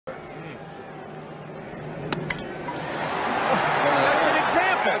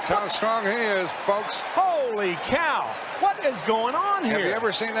how strong he is, folks. Holy cow! What is going on here? Have you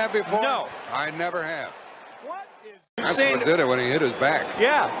ever seen that before? No. I never have. What is... That's what did it when he hit his back.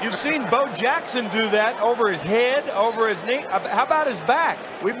 Yeah, you've seen Bo Jackson do that over his head, over his knee. How about his back?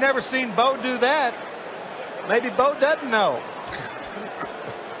 We've never seen Bo do that. Maybe Bo doesn't know.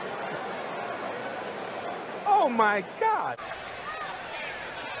 Oh my God.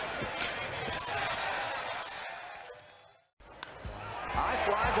 High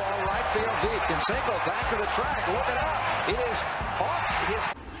fly ball, right field deep. Canseco back to the track. Looking up. It is off his.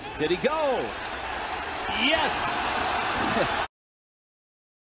 Did he go? Yes.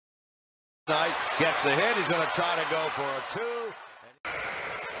 Knight gets the hit. He's going to try to go for a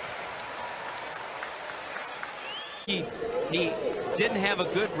 2. He didn't have a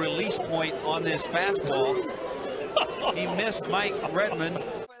good release point on this fastball. He missed Mike Redmond.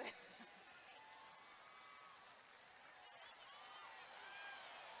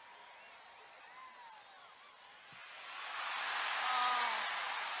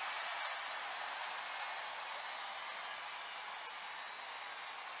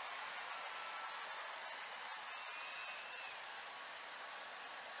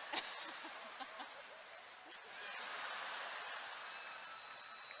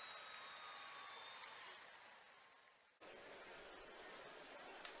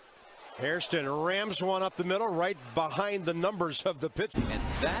 Hairston rams one up the middle, right behind the numbers of the pitch. And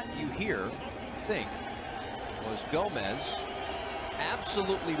that, you think, was Gomez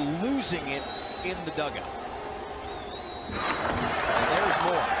absolutely losing it in the dugout. And there's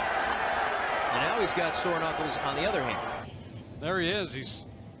more. And now he's got sore knuckles on the other hand. There he is. He's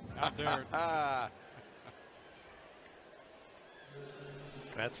out there.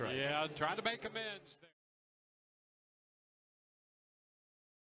 That's right. Yeah, trying to make amends.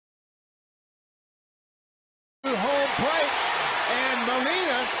 Home plate, and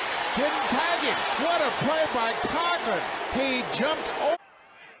Molina didn't tag him. What a play by Conklin. He jumped over.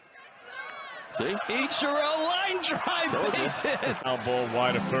 See, Ichiro line drive base hit. Now ball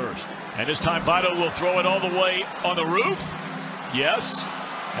wide of first. And this time Votto will throw it all the way on the roof. Yes,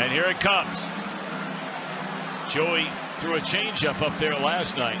 and here it comes. Joey threw a changeup up there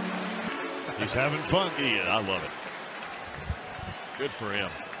last night. He's having fun. Yeah, I love it. Good for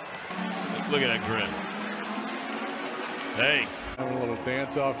him. Look at that grin. Hey. Having a little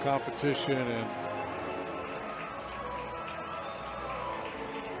dance-off competition and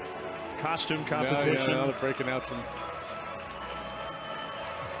costume competition. Yeah, they're breaking out some.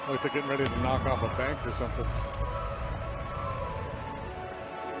 Like they're getting ready to knock off a bank or something.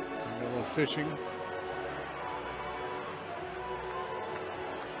 And a little fishing.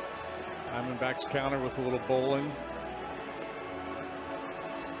 Diamondbacks counter with a little bowling.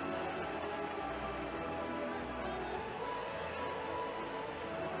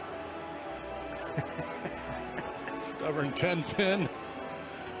 Stubborn 10-pin.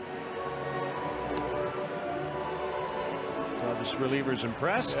 Cubs relievers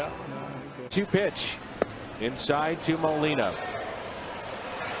impressed. Yeah. 2-pitch inside to Molina.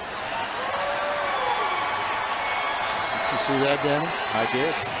 You see that, Danny? I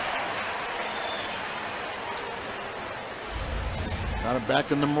did. Got him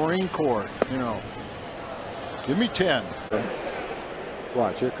back in the Marine Corps, you know. Give me 10.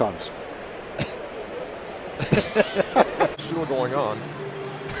 Watch, here it comes. Still going on.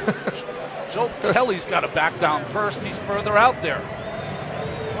 Joe Kelly's got to back down first. He's further out there.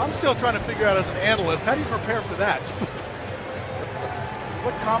 I'm still trying to figure out as an analyst, how do you prepare for that?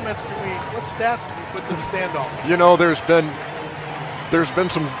 What comments what stats do we put to the standoff? You know, there's been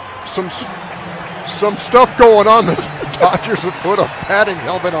some stuff going on. The Dodgers have put a padding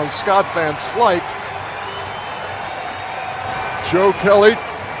helmet on Scott Van Slyke. Joe Kelly,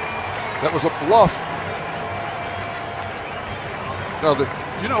 that was a bluff. No,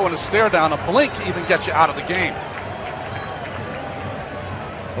 you know, when a stare down, a blink even gets you out of the game.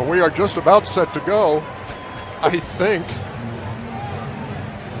 Well, we are just about set to go, I think.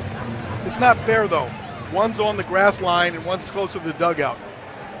 It's not fair, though. One's on the grass line and one's closer to the dugout.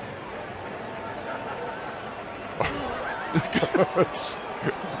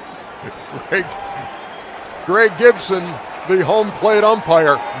 Greg Gibson, the home plate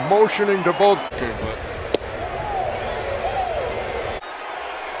umpire, motioning to both.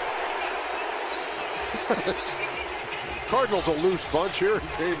 Cardinals a loose bunch here in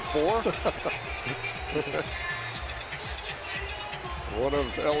Game 4. One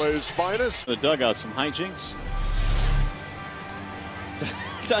of LA's finest. The dugout, some hijinks.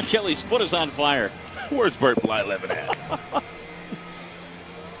 Don Kelly's foot is on fire. Where's Bert Bly living at?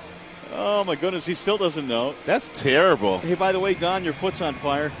 Oh my goodness, he still doesn't know. That's terrible. Hey, by the way, Don, your foot's on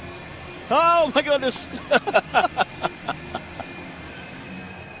fire. Oh my goodness.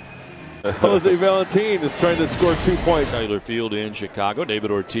 Jose Valentin is trying to score 2 points. Taylor Field in Chicago. David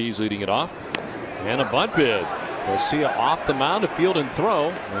Ortiz leading it off. And a bunt bid. Garcia off the mound to field and throw.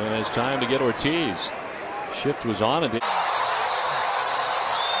 And it's time to get Ortiz. Shift was on. And How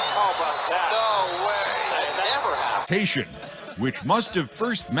about that? No way. That never happened. Patient, which must have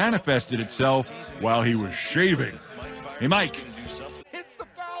first manifested itself while he was shaving. Hey, Mike. Hits the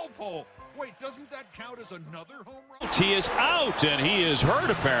foul pole. Wait, doesn't that count as another home run? He is out, and he is hurt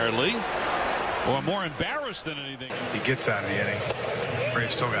apparently, or more embarrassed than anything. He gets out of the inning.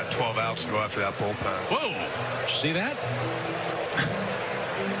 Braves still got 12 outs to go after that bullpen. Whoa! Did you see that?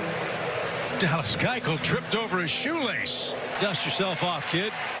 Dallas Keuchel tripped over his shoelace. Dust yourself off,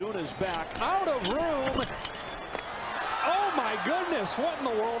 kid. Duna's back out of room. Oh my goodness, what in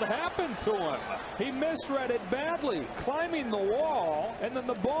the world happened to him? He misread it badly, climbing the wall, and then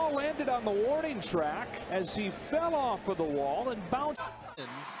the ball landed on the warning track as he fell off of the wall and bounced.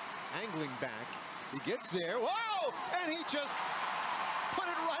 Angling back, he gets there, whoa, and he just put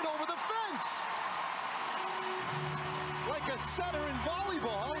it right over the fence. Like a setter in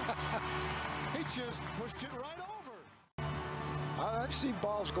volleyball, he just pushed it right over. I've seen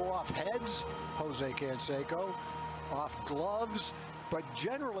balls go off heads, Jose Canseco, off gloves, but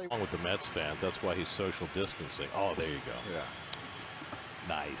generally. Along with the Mets fans, that's why he's social distancing. Oh, there you go. Yeah.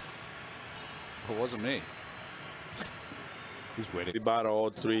 Nice. It wasn't me. He's waiting. We battled all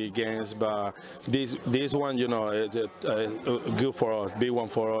 3 games, but this one, you know, good for us, big one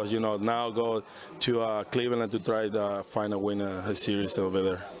for us. You know, now go to Cleveland to try to find a win a series over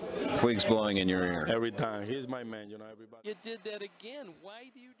there. Twigs blowing in your ear. Every time. He's my man, you know, everybody. You did that again.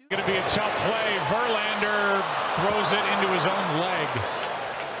 Why do you do Going to be a tough play. Verlander throws it into his own leg.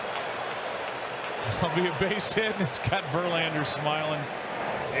 It'll be a base hit, and it's got Verlander smiling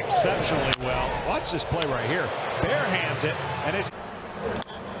exceptionally well. Watch this play right here. Bare hands it, and it's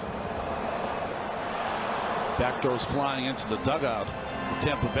Back goes flying into the dugout of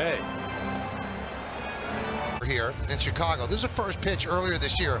Tampa Bay. Here in Chicago. This is the first pitch earlier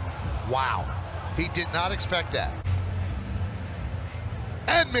this year. Wow. He did not expect that.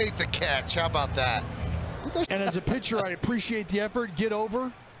 And made the catch. How about that? And as a pitcher, I appreciate the effort. Get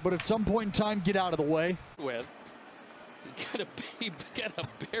over, but at some point in time, get out of the way. with? You gotta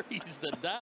buries the dot.